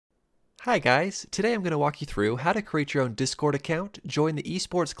Hi guys, today I'm going to walk you through how to create your own Discord account, join the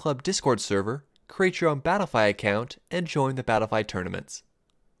Esports Club Discord server, create your own Battlefy account, and join the Battlefy tournaments.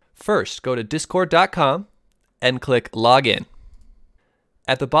 First, go to discord.com and click Login.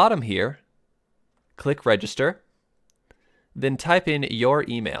 At the bottom here, click Register, then type in your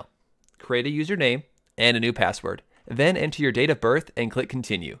email. Create a username and a new password. Then enter your date of birth and click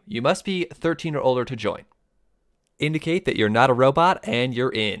Continue. You must be 13 or older to join. Indicate that you're not a robot and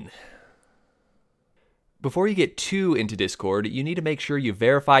you're in. Before you get too into Discord, you need to make sure you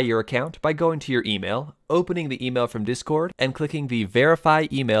verify your account by going to your email, opening the email from Discord, and clicking the Verify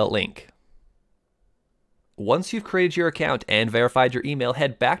Email link. Once you've created your account and verified your email,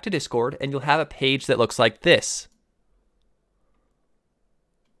 head back to Discord and you'll have a page that looks like this.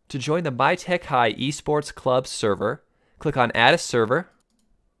 To join the MyTechHigh Esports Club server, click on Add a Server,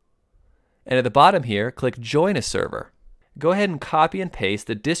 and at the bottom here, click Join a Server. Go ahead and copy and paste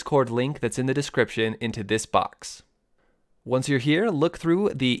the Discord link that's in the description into this box. Once you're here, look through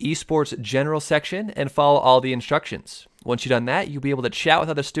the esports general section and follow all the instructions. Once you've done that, you'll be able to chat with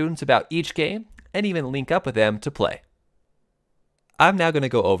other students about each game and even link up with them to play. I'm now going to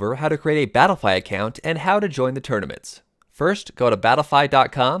go over how to create a Battlefy account and how to join the tournaments. First, go to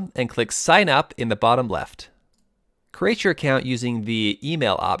battlefy.com and click Sign Up in the bottom left. Create your account using the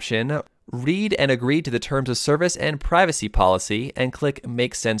email option. Read and agree to the terms of service and privacy policy and click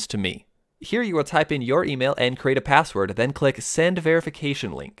Make Sense to Me. Here you will type in your email and create a password, then click Send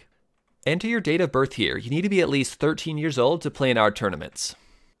Verification Link. Enter your date of birth here. You need to be at least 13 years old to play in our tournaments.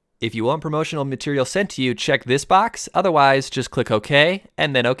 If you want promotional material sent to you, check this box. Otherwise, just click OK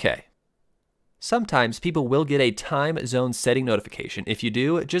and then OK. Sometimes people will get a time zone setting notification. If you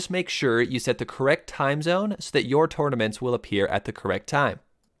do, just make sure you set the correct time zone so that your tournaments will appear at the correct time.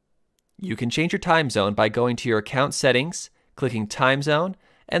 You can change your time zone by going to your account settings, clicking time zone,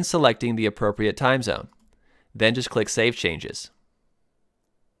 and selecting the appropriate time zone. Then just click Save Changes.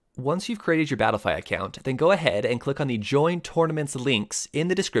 Once you've created your Battlefy account, then go ahead and click on the Join Tournaments links in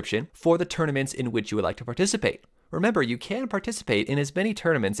the description for the tournaments in which you would like to participate. Remember, you can participate in as many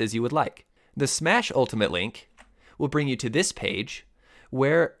tournaments as you would like. The Smash Ultimate link will bring you to this page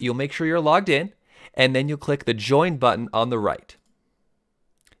where you'll make sure you're logged in, and then you'll click the Join button on the right.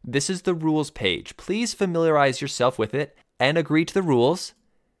 This is the rules page. Please familiarize yourself with it and agree to the rules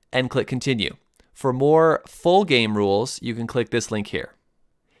and click Continue. For more full game rules, you can click this link here.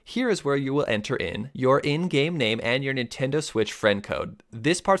 Here is where you will enter in your in-game name and your Nintendo Switch friend code.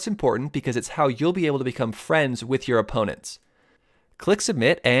 This part's important because it's how you'll be able to become friends with your opponents. Click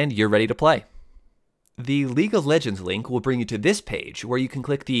Submit and you're ready to play. The League of Legends link will bring you to this page where you can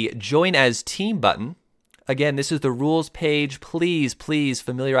click the Join as Team button. Again, this is the rules page. Please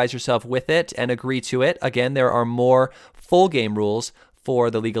familiarize yourself with it and agree to it. Again, there are more full game rules for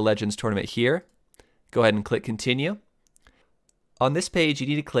the League of Legends tournament here. Go ahead and click Continue. On this page, you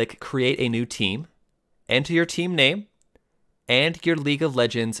need to click Create a New Team, enter your team name, and your League of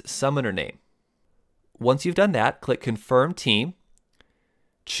Legends summoner name. Once you've done that, click Confirm Team,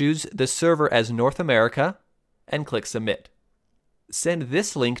 choose the server as North America, and click Submit. Send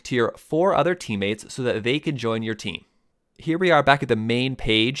this link to your 4 other teammates so that they can join your team. Here we are back at the main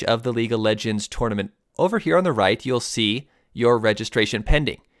page of the League of Legends tournament. Over here on the right, you'll see your registration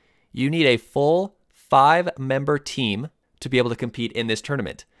pending. You need a full 5-member team to be able to compete in this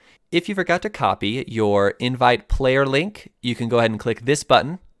tournament. If you forgot to copy your invite player link, you can go ahead and click this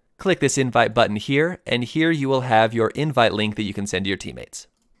button. Click this invite button here, and here you will have your invite link that you can send to your teammates.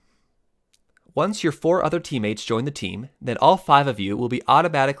 Once your 4 other teammates join the team, then all 5 of you will be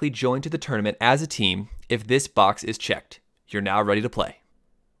automatically joined to the tournament as a team if this box is checked. You're now ready to play.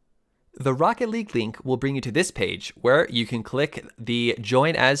 The Rocket League link will bring you to this page where you can click the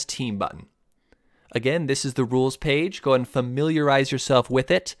Join as Team button. Again, this is the rules page. Go ahead and familiarize yourself with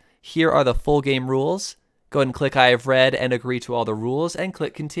it. Here are the full game rules. Go ahead and click I have read and agree to all the rules and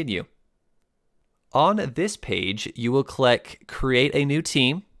click Continue. On this page, you will click Create a New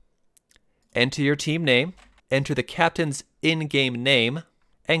Team. Enter your team name, enter the captain's in-game name,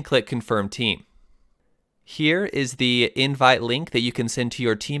 and click Confirm Team. Here is the invite link that you can send to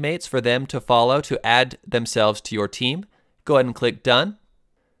your teammates for them to follow to add themselves to your team. Go ahead and click Done.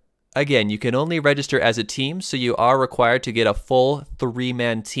 Again, you can only register as a team, so you are required to get a full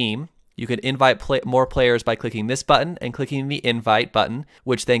 3-man team. You can invite more players by clicking this button and clicking the Invite button,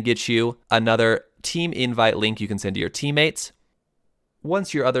 which then gets you another team invite link you can send to your teammates.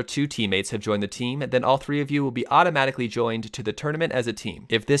 Once your other 2 teammates have joined the team, then all 3 of you will be automatically joined to the tournament as a team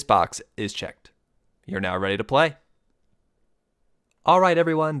if this box is checked. You're now ready to play. Alright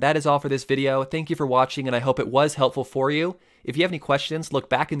everyone, that is all for this video. Thank you for watching and I hope it was helpful for you. If you have any questions, look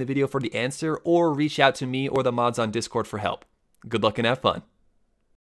back in the video for the answer or reach out to me or the mods on Discord for help. Good luck and have fun.